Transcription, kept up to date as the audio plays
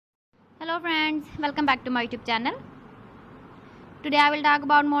Hello friends, welcome back to my YouTube channel. Today I will talk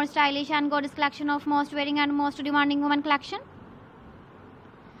about more stylish and gorgeous collection of most wearing and most demanding women collection.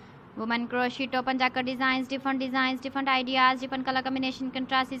 Women crochet top and jacket designs, different ideas, different color combination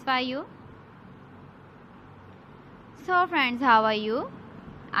contrasts for you. So friends, how are you?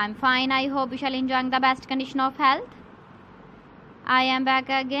 I'm fine. I hope you shall enjoy the best condition of health. I am back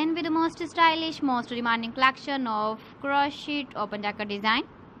again with the most stylish, most demanding collection of crochet open jacket design.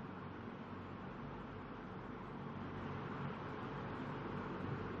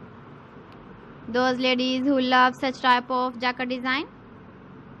 Those ladies who love such type of jacket design.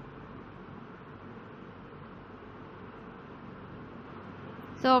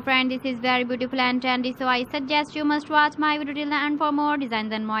 So friend, this is very beautiful and trendy, so I suggest you must watch my video till the end for more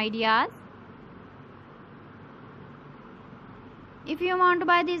designs and more ideas. If you want to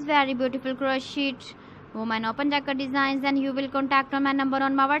buy these very beautiful crochet woman open jacket designs, then you will contact on my number,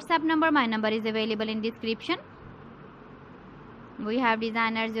 on my WhatsApp number. My number is available in description. We have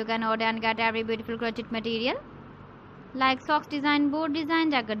designers you can order and get every beautiful crochet material like socks design, boot design,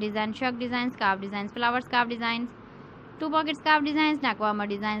 jacket design, shirt designs, scarf designs, flower scarf designs, two pocket scarf designs, neck warmer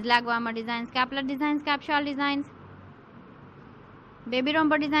designs, leg warmer designs, caplet designs, cap shawl designs, baby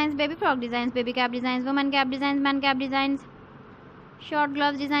romper designs, baby frock designs, baby cap designs, woman cap designs, man cap designs, short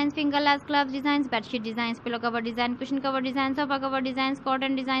gloves designs, fingerless gloves designs, bedsheet designs, pillow cover design, cushion cover designs, sofa cover designs,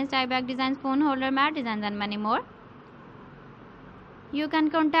 cotton designs, tie bag designs, phone holder, mat designs, and many more. You can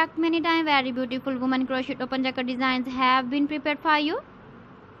contact me anytime. Very beautiful woman crochet open jacket designs have been prepared for you.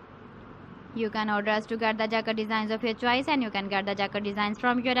 You can order us to get the jacket designs of your choice, and you can get the jacket designs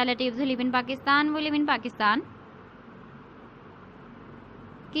from your relatives who live in Pakistan. We live in Pakistan.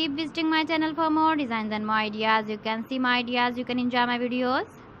 Keep visiting my channel for more designs and more ideas. You can see my ideas. You can enjoy my videos.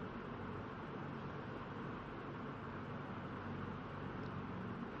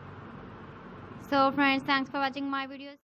 So friends, thanks for watching my videos.